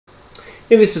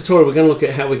In this tutorial we're going to look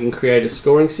at how we can create a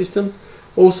scoring system,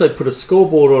 also put a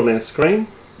scoreboard on our screen,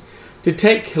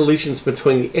 detect collisions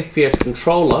between the FPS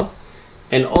controller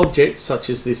and objects such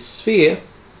as this sphere,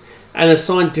 and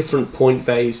assign different point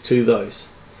values to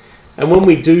those. And when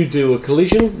we do a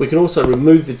collision, we can also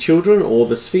remove the children or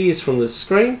the spheres from the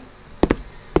screen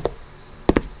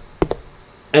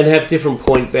and have different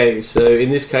point values. So in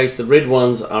this case the red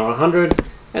ones are 100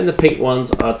 and the pink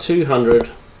ones are 200,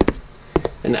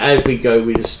 and as we go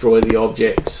we destroy the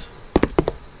objects.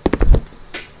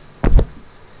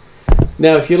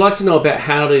 Now if you'd like to know about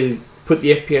how to put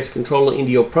the FPS controller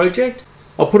into your project,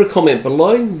 I'll put a comment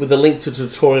below with a link to a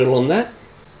tutorial on that.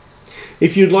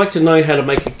 If you'd like to know how to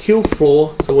make a kill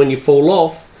floor so when you fall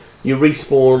off you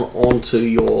respawn onto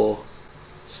your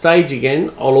stage again,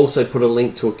 I'll also put a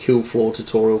link to a kill floor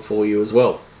tutorial for you as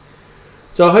well.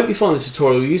 So I hope you find this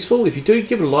tutorial useful. If you do,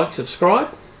 give it a like, subscribe,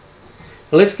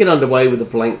 and let's get underway with a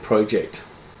blank project.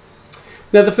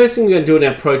 Now the first thing we're going to do in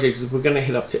our project is we're going to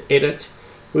head up to Edit,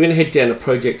 we're going to head down to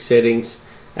Project Settings,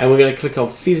 and we're going to click on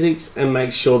Physics and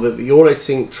make sure that the Auto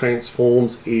Sync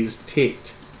Transforms is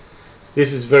ticked.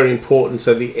 This is very important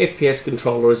so the FPS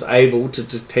controller is able to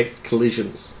detect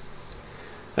collisions.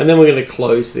 And then we're going to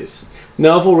close this.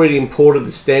 Now I've already imported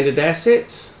the standard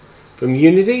assets from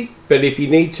Unity, but if you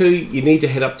need to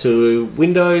head up to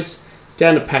Windows,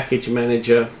 down to Package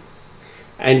Manager,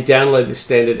 and download the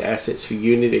standard assets for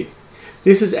Unity.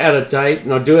 This is out of date,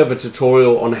 and I do have a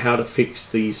tutorial on how to fix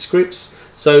the scripts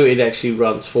so it actually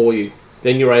runs for you.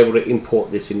 Then you're able to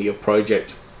import this into your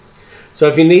project. So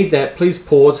if you need that, please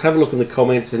pause, have a look in the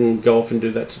comments, and go off and do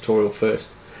that tutorial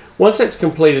first. Once that's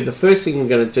completed, the first thing we're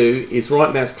going to do is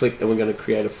right mouse click and we're going to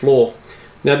create a floor.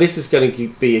 Now this is going to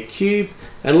be a cube,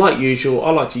 and like usual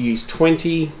I like to use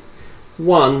 20,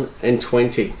 1 and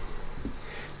 20.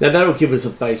 Now that will give us a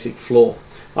basic floor.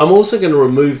 I'm also going to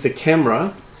remove the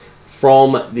camera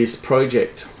from this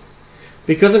project.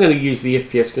 Because I'm going to use the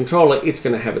FPS controller, it's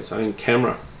going to have its own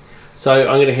camera. So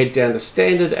I'm going to head down to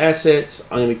Standard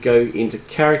Assets, I'm going to go into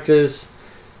Characters,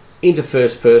 into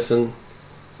First Person,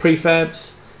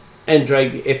 Prefabs, and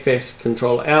drag the FPS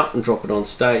controller out and drop it on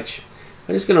stage.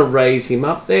 I'm just going to raise him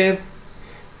up there,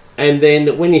 and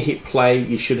then when you hit play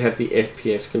you should have the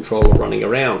FPS controller running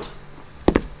around.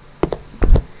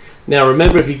 Now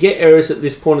remember, if you get errors at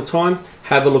this point in time,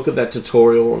 have a look at that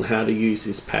tutorial on how to use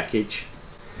this package.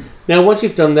 Now once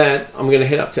you've done that, I'm going to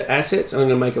head up to Assets and I'm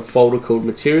going to make a folder called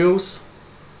Materials.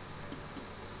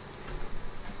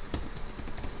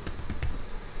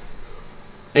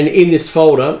 And in this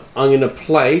folder I'm going to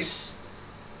place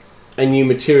a new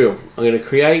material. I'm going to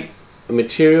create a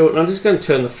material, and I'm just going to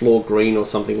turn the floor green or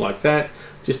something like that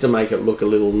just to make it look a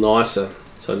little nicer.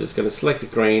 So I'm just going to select a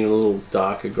green, a little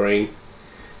darker green,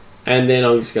 and then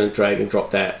I'm just going to drag and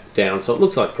drop that down so it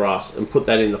looks like grass and put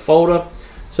that in the folder.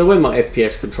 So when my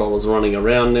FPS controller is running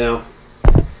around now,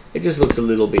 it just looks a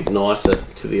little bit nicer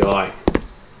to the eye.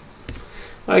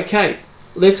 Okay,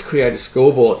 let's create a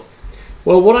scoreboard.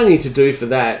 Well, what I need to do for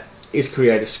that is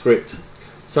create a script.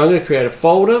 So I'm going to create a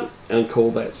folder and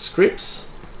call that Scripts.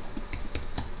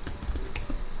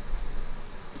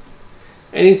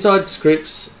 And inside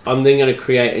Scripts, I'm then going to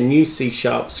create a new C#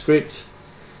 script,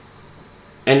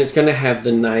 and it's going to have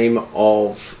the name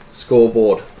of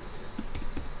Scoreboard.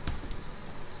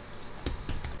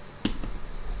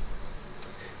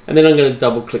 And then I'm going to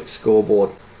double click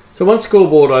Scoreboard. So once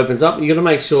Scoreboard opens up, you've got to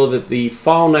make sure that the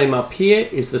file name up here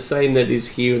is the same that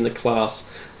is here in the class,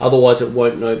 otherwise it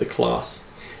won't know the class.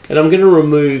 And I'm going to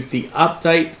remove the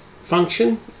update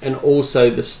function and also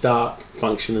the start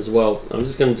function as well. I'm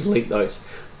just going to delete those,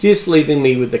 just leaving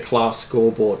me with the class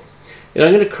Scoreboard. And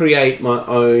I'm going to create my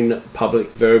own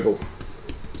public variable.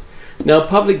 Now a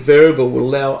public variable will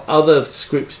allow other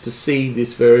scripts to see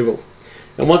this variable.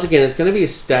 And once again, it's going to be a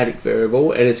static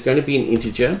variable and it's going to be an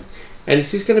integer, and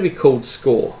it's just going to be called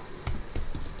score.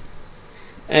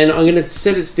 And I'm going to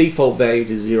set its default value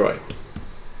to 0.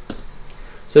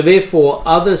 So therefore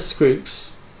other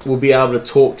scripts will be able to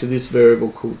talk to this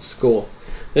variable called score.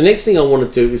 The next thing I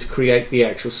want to do is create the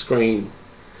actual screen,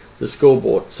 the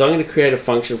scoreboard. So I'm going to create a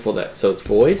function for that, so it's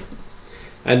void,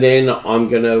 and then I'm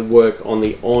going to work on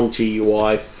the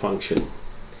onGUI function.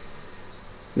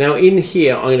 Now in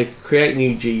here I'm going to create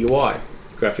new GUI,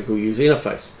 graphical user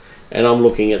interface, and I'm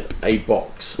looking at a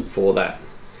box for that.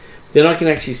 Then I can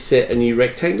actually set a new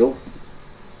rectangle,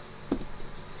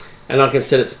 and I can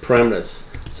set its parameters.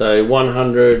 So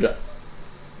 100,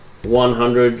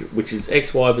 100, which is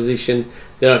XY position.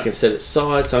 Then I can set its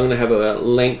size, so I'm going to have a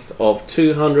length of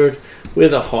 200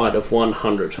 with a height of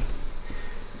 100.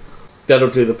 That'll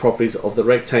do the properties of the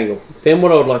rectangle. Then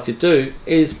what I would like to do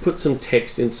is put some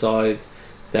text inside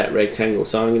that rectangle.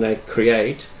 So I'm going to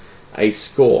create a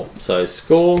score. So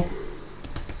score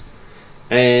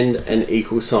and an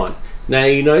equal sign. Now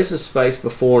you notice the space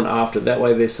before and after, that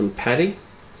way there's some padding.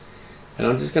 And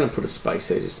I'm just going to put a space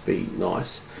there just to be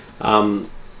nice. And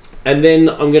then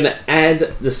I'm going to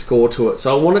add the score to it.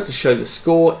 So I want it to show the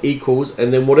score equals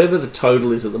and then whatever the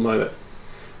total is at the moment.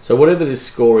 So whatever this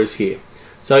score is here.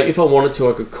 So if I wanted to,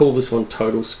 I could call this one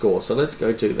total score. So let's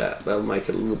go do that. That'll make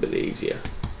it a little bit easier.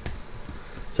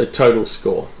 So total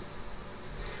score.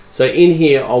 So in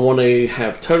here I want to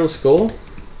have total score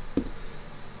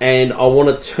and I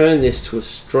want to turn this to a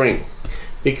string.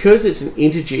 Because it's an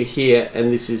integer here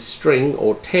and this is string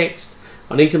or text,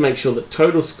 I need to make sure that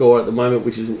total score at the moment,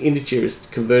 which is an integer, is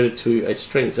converted to a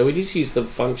string. So we just use the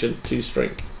function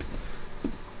toString.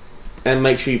 And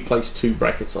make sure you place 2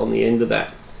 brackets on the end of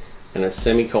that and a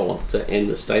semicolon to end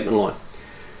the statement line.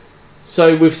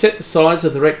 So we've set the size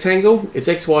of the rectangle, its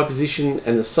XY position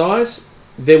and the size.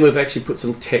 Then we've actually put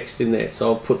some text in there.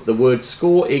 So I'll put the word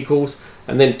score equals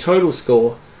and then total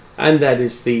score, and that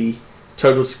is the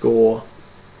total score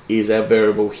is our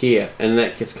variable here, and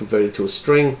that gets converted to a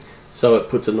string. So it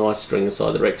puts a nice string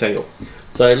inside the rectangle.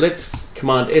 So let's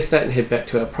Command S that and head back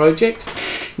to our project.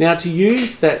 Now to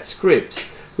use that script,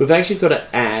 we've actually got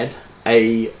to add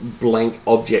a blank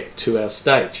object to our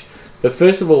stage. But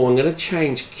first of all, I'm going to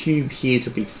change cube here to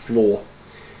be floor.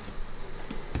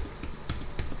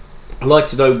 I like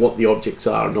to know what the objects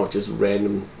are, not just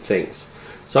random things.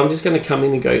 So I'm just going to come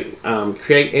in and go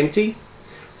create empty.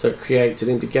 So it creates an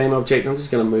empty game object. I'm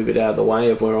just going to move it out of the way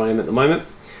of where I am at the moment.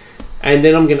 And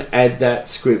then I'm going to add that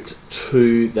script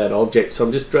to that object. So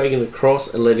I'm just dragging it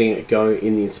across and letting it go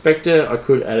in the inspector. I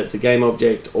could add it to game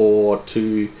object or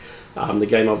to the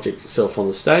game object itself on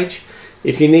the stage.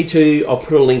 If you need to, I'll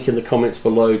put a link in the comments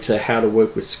below to how to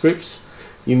work with scripts.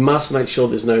 You must make sure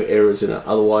there's no errors in it,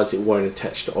 otherwise it won't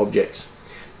attach to objects.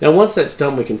 Now once that's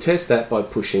done, we can test that by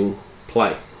pushing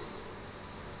play.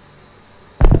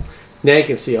 Now you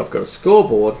can see I've got a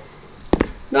scoreboard.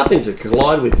 Nothing to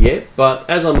collide with yet, but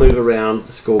as I move around,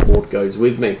 the scoreboard goes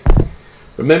with me.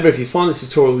 Remember, if you find this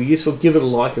tutorial useful, give it a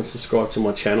like and subscribe to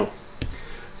my channel.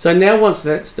 So now once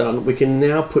that's done, we can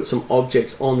now put some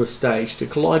objects on the stage to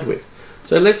collide with.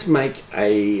 So let's make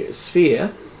a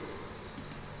sphere,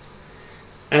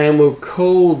 and we'll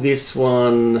call this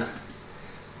one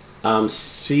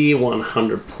sphere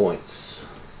 100 points.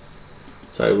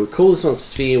 So we'll call this one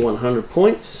sphere 100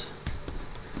 points.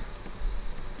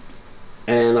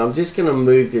 And I'm just going to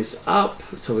move this up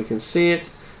so we can see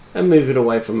it and move it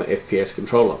away from my FPS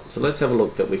controller. So let's have a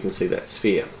look that we can see that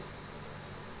sphere.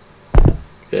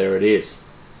 There it is.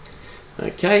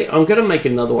 Okay, I'm going to make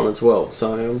another one as well.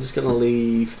 So I'm just going to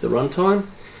leave the runtime,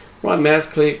 right mouse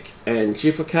click and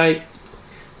duplicate.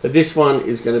 But this one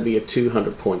is going to be a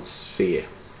 200 point sphere.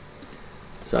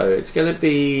 So it's going to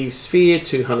be sphere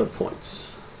 200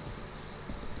 points.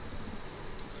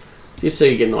 Just so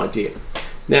you get an idea.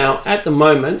 Now at the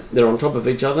moment they're on top of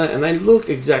each other and they look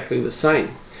exactly the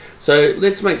same. So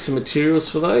let's make some materials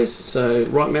for those. So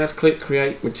right mouse click,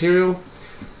 create material.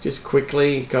 Just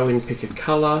quickly go and pick a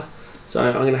color. So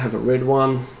I'm going to have a red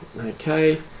one.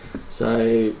 Okay,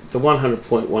 so the 100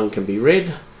 point one can be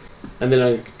red. And then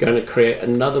I'm going to create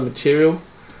another material.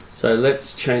 So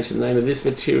let's change the name of this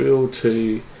material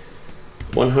to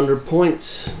 100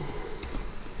 points.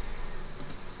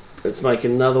 Let's make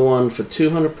another one for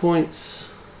 200 points.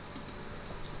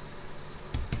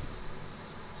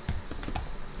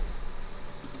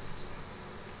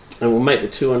 And we'll make the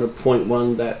 200 point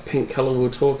one that pink color we were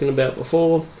talking about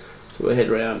before. So we'll head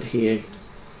around here,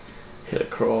 head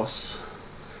across,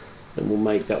 and we'll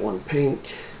make that one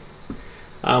pink.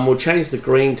 We'll change the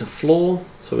green to floor,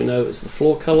 so we know it's the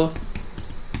floor color.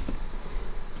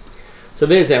 So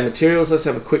there's our materials. Let's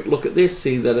have a quick look at this,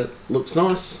 see that it looks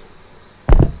nice.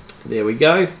 There we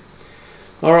go.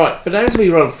 Alright, but as we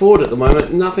run forward at the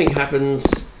moment, nothing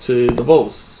happens to the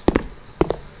balls.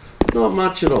 Not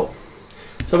much at all.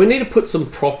 So we need to put some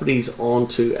properties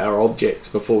onto our objects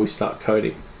before we start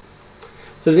coding.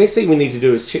 So the next thing we need to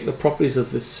do is check the properties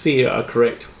of the sphere are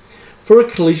correct. For a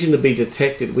collision to be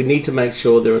detected, we need to make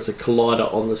sure there is a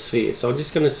collider on the sphere. So I'm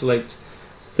just going to select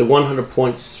the 100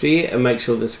 point sphere and make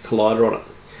sure there's a collider on it.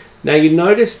 Now you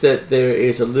notice that there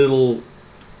is a little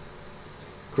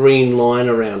green line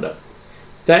around it.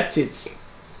 That's its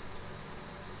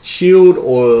shield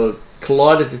or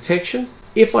collider detection.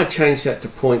 If I change that to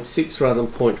 0.6 rather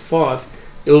than 0.5,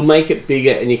 it'll make it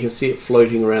bigger and you can see it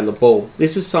floating around the ball.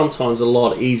 This is sometimes a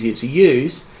lot easier to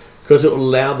use because it will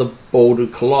allow the ball to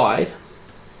collide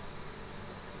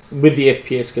with the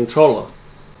FPS controller.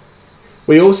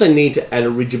 We also need to add a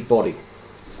rigid body.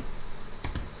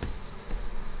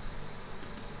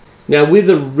 Now with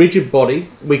a rigid body,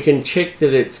 we can check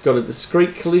that it's got a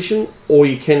discrete collision, or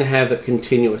you can have it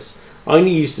continuous. I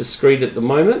only use discrete at the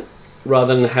moment,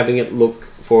 rather than having it look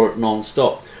for it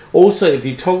non-stop. Also, if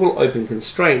you toggle open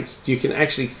constraints, you can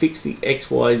actually fix the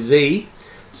XYZ,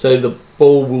 so the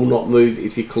ball will not move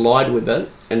if you collide with it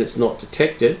and it's not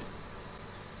detected.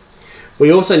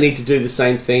 We also need to do the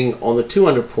same thing on the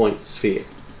 200 point sphere.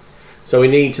 So we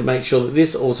need to make sure that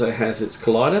this also has its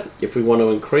collider. If we want to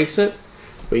increase it,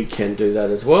 we can do that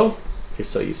as well, just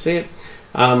so you see it.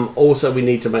 Also, we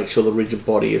need to make sure the rigid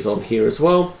body is on here as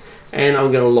well. And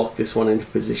I'm going to lock this one into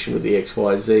position with the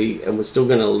XYZ, and we're still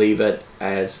going to leave it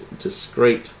as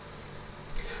discrete.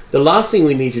 The last thing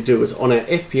we need to do is on our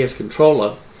FPS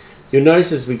controller, you'll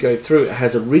notice as we go through, it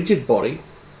has a rigid body,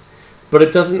 but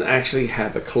it doesn't actually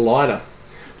have a collider.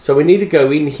 So we need to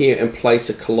go in here and place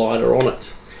a collider on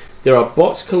it. There are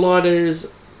box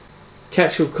colliders,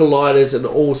 capsule colliders, and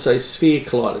also sphere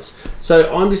colliders.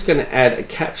 So I'm just going to add a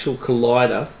capsule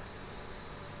collider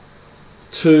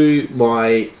to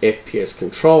my FPS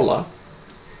controller,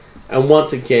 and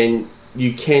once again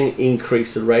you can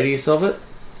increase the radius of it,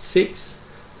 6,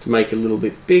 to make it a little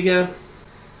bit bigger,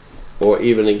 or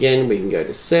even again we can go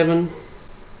to 7,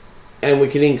 and we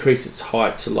can increase its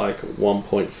height to like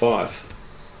 1.5.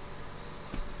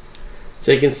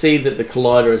 So you can see that the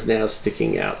collider is now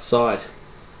sticking outside.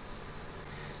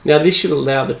 Now this should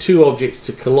allow the two objects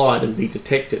to collide and be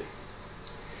detected.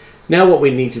 Now what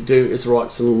we need to do is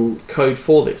write some code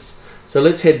for this. So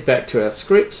let's head back to our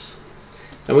scripts,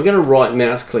 and we're going to right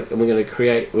mouse click, and we're going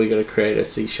to create a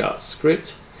C#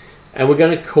 script, and we're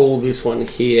going to call this one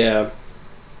here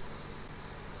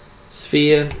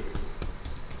sphere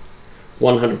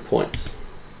 100 points.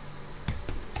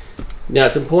 Now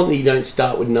it's important that you don't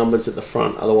start with numbers at the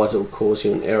front, otherwise it will cause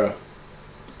you an error.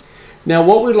 Now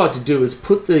what we'd like to do is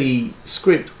put the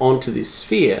script onto this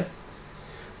sphere,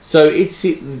 so it's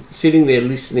sitting there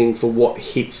listening for what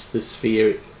hits the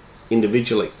sphere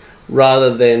individually,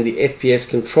 rather than the FPS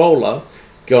controller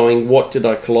going, what did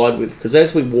I collide with? Because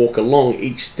as we walk along,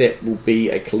 each step will be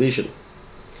a collision.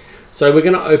 So we're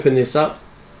going to open this up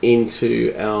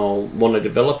into our Mono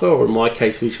Developer, or in my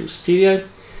case Visual Studio.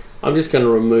 I'm just going to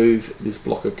remove this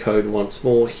block of code once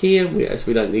more here, as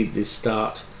we don't need this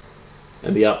start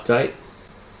and the update.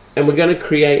 And we're going to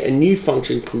create a new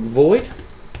function called void,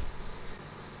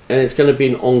 and it's going to be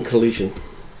an on collision.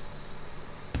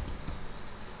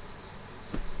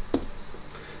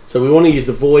 So we want to use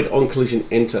the void on collision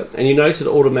enter, and you notice it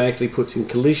automatically puts in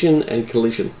collision and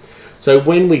collision. So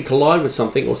when we collide with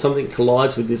something, or something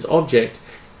collides with this object,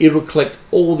 it will collect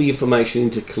all the information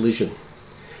into collision.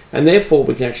 And therefore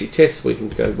we can actually test. We can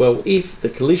go, well, if the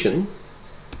collision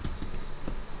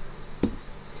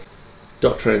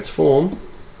dot transform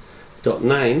dot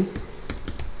name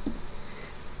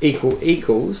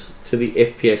equals to the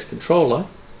FPS controller,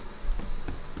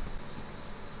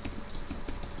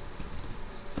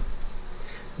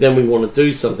 then we want to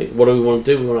do something. What do we want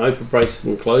to do? We want to open brace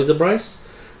and close a brace.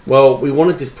 Well, we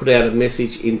want to just put out a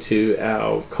message into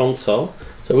our console.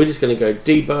 So we're just going to go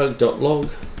debug.log,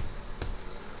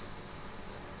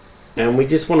 and we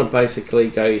just want to basically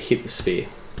go hit the sphere.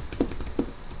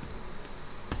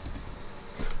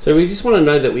 So we just want to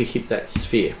know that we hit that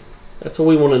sphere. That's all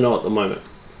we want to know at the moment.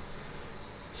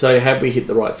 So have we hit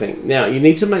the right thing? Now you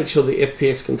need to make sure the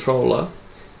FPS controller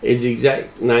is the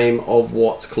exact name of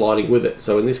what's colliding with it.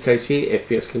 So in this case here,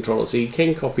 FPS controller. So you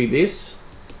can copy this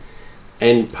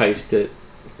and paste it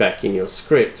back in your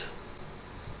script.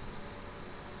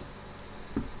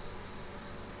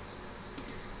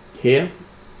 Here.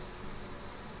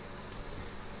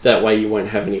 That way you won't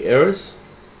have any errors.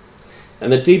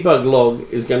 And the debug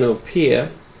log is going to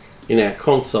appear in our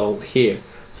console here.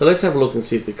 So let's have a look and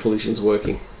see if the collision's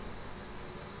working.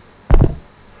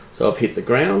 So I've hit the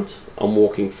ground, I'm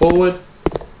walking forward,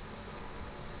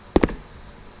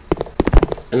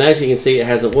 and as you can see it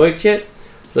hasn't worked yet.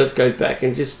 So let's go back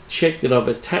and just check that I've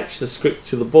attached the script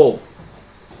to the ball.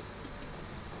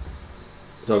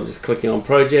 So I'm just clicking on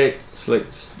project,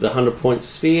 select the 100 point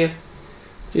sphere,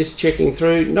 just checking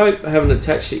through. Nope, I haven't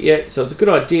attached it yet. So it's a good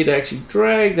idea to actually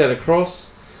drag that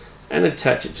across and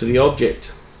attach it to the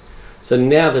object. So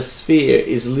now the sphere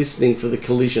is listening for the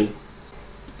collision.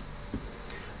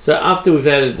 So after we've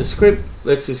added the script,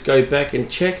 let's just go back and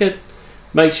check it.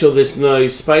 Make sure there's no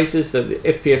spaces, that the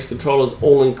FPS controller is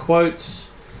all in quotes.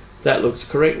 That looks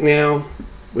correct now.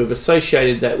 We've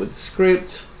associated that with the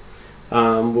script.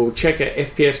 We'll check our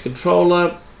FPS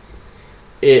controller.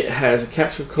 It has a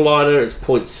capsule collider, it's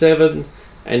 0.7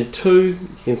 and 2. You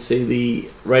can see the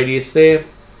radius there.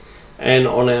 And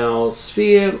on our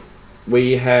sphere,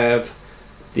 we have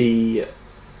the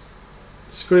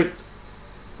script,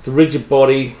 the rigid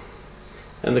body,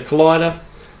 and the collider.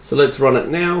 So let's run it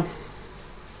now.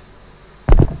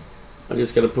 I'm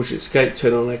just going to push escape,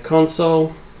 turn on our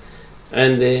console,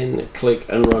 and then click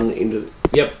and run into,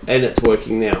 yep, and it's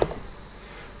working now.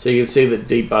 So you can see the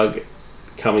debug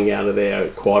coming out of there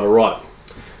quite alright.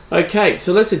 Okay,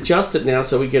 so let's adjust it now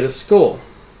so we get a score.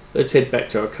 Let's head back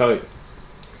to our code.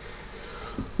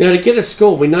 Now to get a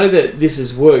score, we know that this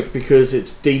has worked because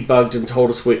it's debugged and told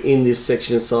us we're in this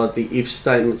section inside the if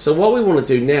statement. So what we want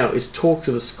to do now is talk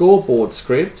to the scoreboard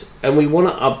script, and we want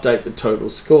to update the total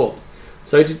score.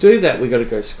 So to do that, we've got to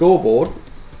go scoreboard,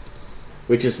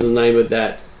 which is the name of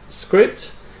that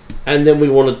script, and then we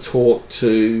want to talk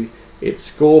to its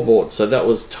scoreboard. So that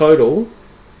was total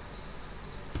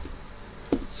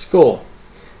score.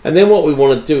 And then what we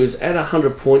want to do is add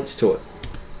 100 points to it.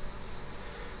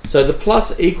 So the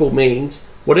plus equal means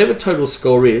whatever total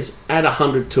score is, add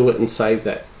 100 to it and save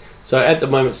that. So at the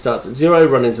moment it starts at 0,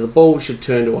 run into the ball, it should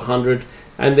turn to 100,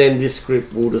 and then this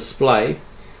script will display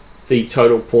the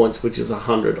total points, which is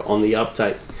 100 on the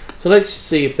update. So let's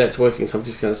see if that's working. So I'm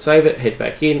just going to save it, head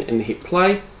back in and hit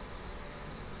play.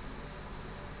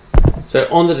 So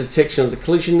on the detection of the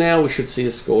collision now, we should see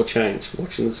a score change.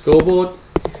 Watching the scoreboard,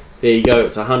 there you go,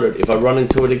 it's 100. If I run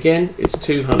into it again, it's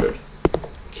 200.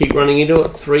 Keep running into it,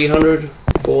 300,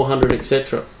 400,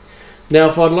 etc. Now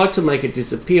if I'd like to make it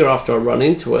disappear after I run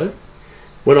into it,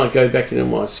 when I go back into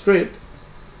my script,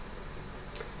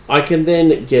 I can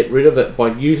then get rid of it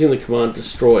by using the command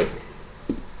destroy.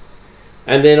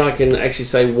 And then I can actually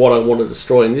say what I want to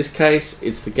destroy. In this case,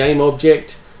 it's the game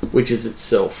object, which is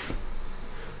itself.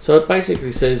 So it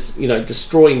basically says, you know,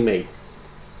 destroying me.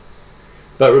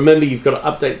 But remember, you've got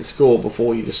to update the score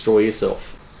before you destroy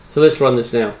yourself. So let's run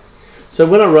this now. So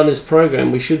when I run this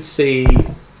program, we should see,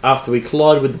 after we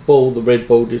collide with the ball, the red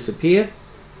ball disappear,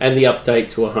 and the update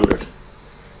to 100.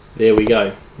 There we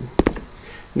go.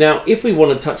 Now, if we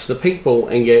want to touch the pink ball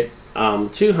and get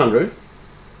 200,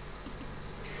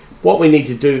 what we need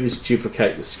to do is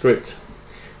duplicate the script.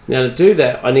 Now to do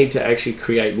that, I need to actually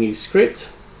create new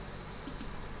script.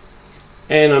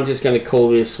 And I'm just going to call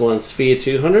this one Sphere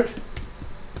 200.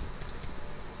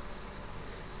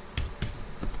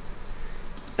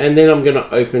 And then I'm going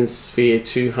to open Sphere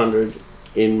 200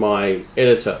 in my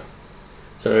editor.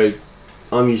 So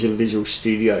I'm using Visual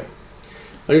Studio.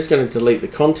 I'm just going to delete the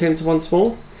contents once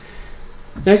more.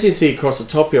 Now, as you can see across the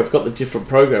top here, I've got the different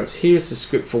programs. Here's the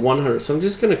script for 100. So I'm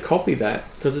just going to copy that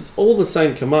because it's all the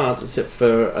same commands except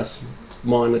for a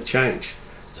minor change.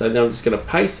 So now I'm just going to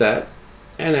paste that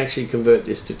and actually convert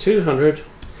this to 200.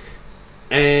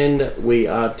 And we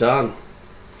are done.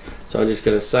 So I'm just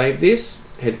going to save this.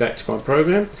 Head back to my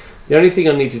program. The only thing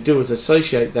I need to do is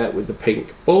associate that with the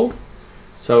pink ball.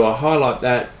 So I highlight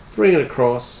that, bring it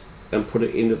across and put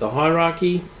it into the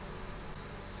hierarchy.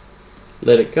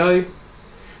 Let it go.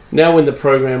 Now when the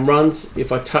program runs,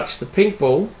 if I touch the pink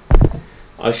ball,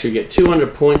 I should get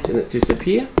 200 points and it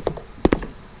disappear.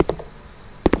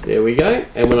 There we go.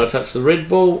 And when I touch the red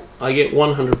ball, I get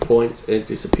 100 points and it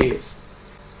disappears.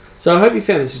 So I hope you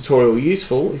found this tutorial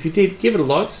useful. If you did, give it a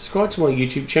like, subscribe to my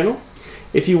YouTube channel.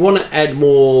 If you want to add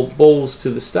more balls to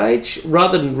the stage,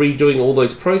 rather than redoing all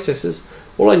those processes,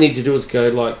 all I need to do is go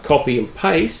like copy and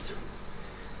paste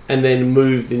and then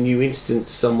move the new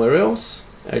instance somewhere else,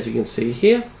 as you can see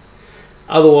here.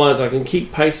 Otherwise, I can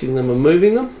keep pasting them and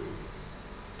moving them.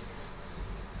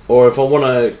 Or if I want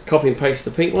to copy and paste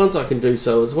the pink ones, I can do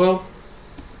so as well.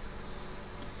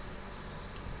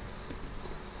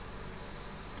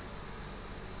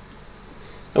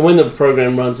 And when the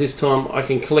program runs this time, I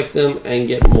can collect them and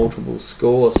get multiple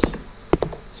scores.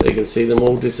 So you can see them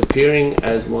all disappearing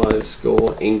as my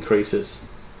score increases.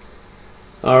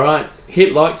 Alright,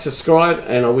 hit like, subscribe,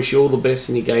 and I wish you all the best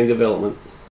in your game development.